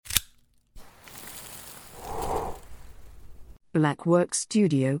Black Works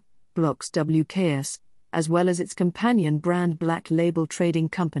Studio, Blocks WKS, as well as its companion brand Black Label Trading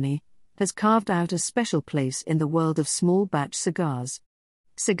Company, has carved out a special place in the world of small-batch cigars.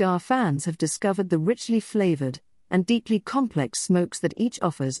 Cigar fans have discovered the richly flavored and deeply complex smokes that each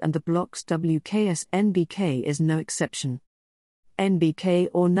offers, and the Blocks WKS NBK is no exception. NBK,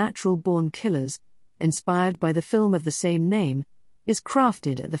 or Natural Born Killers, inspired by the film of the same name, is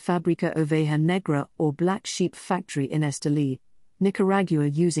crafted at the Fábrica Oveja Negra or Black Sheep Factory in Estelí, Nicaragua,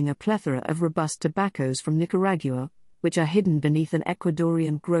 using a plethora of robust tobaccos from Nicaragua, which are hidden beneath an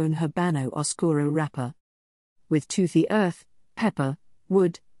Ecuadorian-grown Habano Oscuro wrapper. With toothy earth, pepper,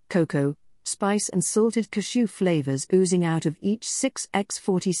 wood, cocoa, spice and salted cashew flavors oozing out of each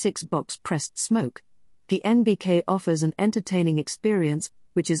 6x46 box-pressed smoke, the NBK offers an entertaining experience,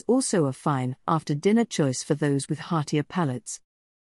 which is also a fine after-dinner choice for those with heartier palates.